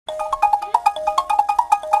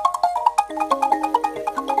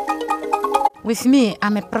with me,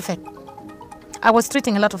 I'm a prophet. I was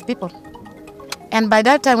treating a lot of people. And by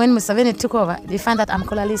that time, when Museveni took over, they found that I'm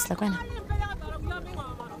Acholi Lakwena.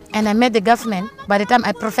 And I met the government. By the time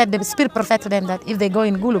the spirit prophet to them that if they go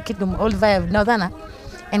in Gulu, keep them all via Northern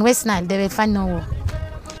and West Nile, they will find no war.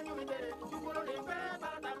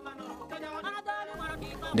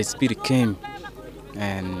 The spirit came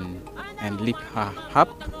and lifted her up,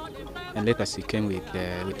 and later she came with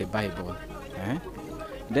the Bible.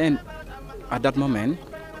 Then, at that moment,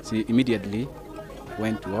 she immediately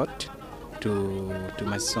went to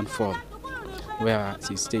my son's fall, where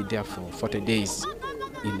she stayed there for 40 days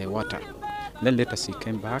in the water. Then later she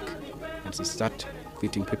came back and she started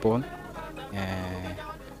feeding people,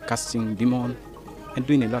 casting demons, and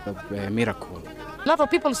doing a lot of miracles. A lot of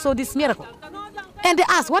people saw this miracle, and they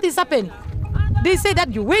asked, what is happening? They say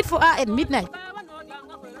that you wait for her at midnight.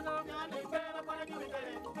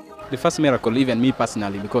 The first miracle, even me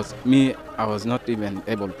personally, because I was not even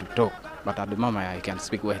able to talk, but at the moment I can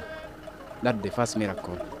speak well. That's the first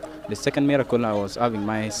miracle. The second miracle, I was having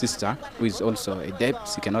my sister, who is also a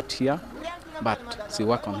deaf, she cannot hear, but she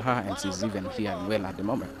worked on her and she's even hearing well at the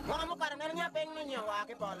moment.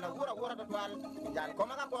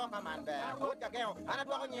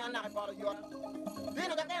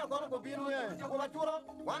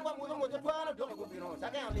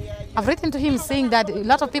 I've written to him saying that a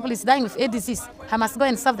lot of people is dying with a disease. I must go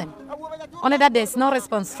and serve them. Only that there's no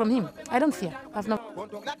response from him. I don't fear.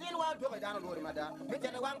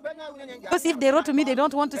 Because if they wrote to me, they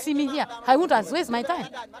don't want to see me here. I won't waste my time.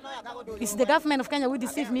 It's the government of Kenya who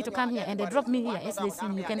deceived me to come here, and they dropped me here. As they see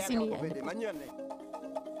me, you can see me here.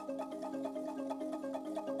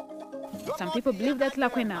 Some people believe that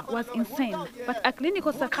Lakwena was insane, but a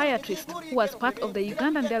clinical psychiatrist who was part of the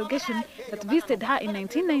Ugandan delegation that visited her in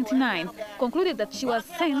 1999 concluded that she was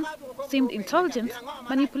sane, seemed intelligent,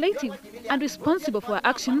 manipulative, and responsible for her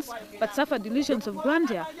actions, but suffered delusions of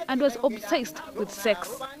grandeur and was obsessed with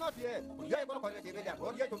sex.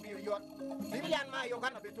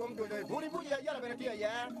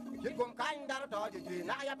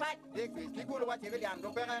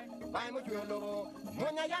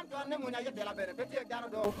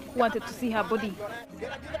 Wanted to see her body.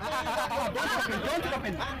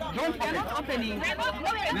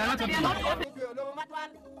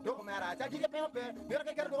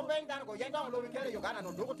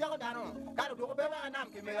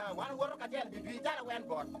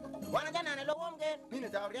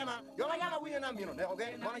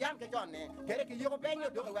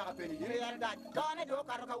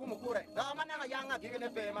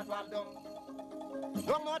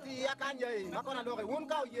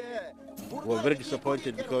 We're very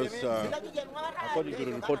disappointed because according to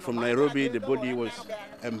the report from Nairobi, the body was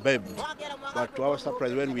embedded. But to our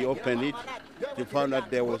surprise, when we opened it, we found that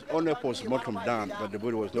there was only a post-mortem done, but the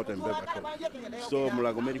body was not embedded at all. So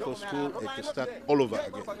Mulago Medical School had to start all over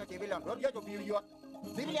again.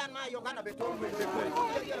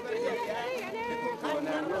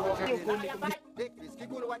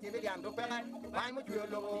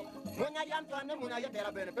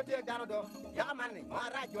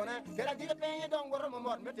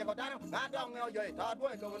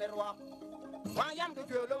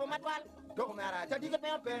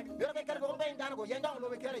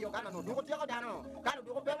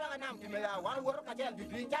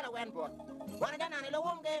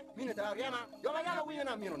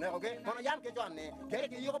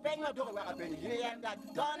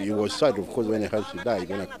 He was sad, of course, when he has to die, you're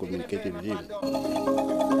going to communicate with him.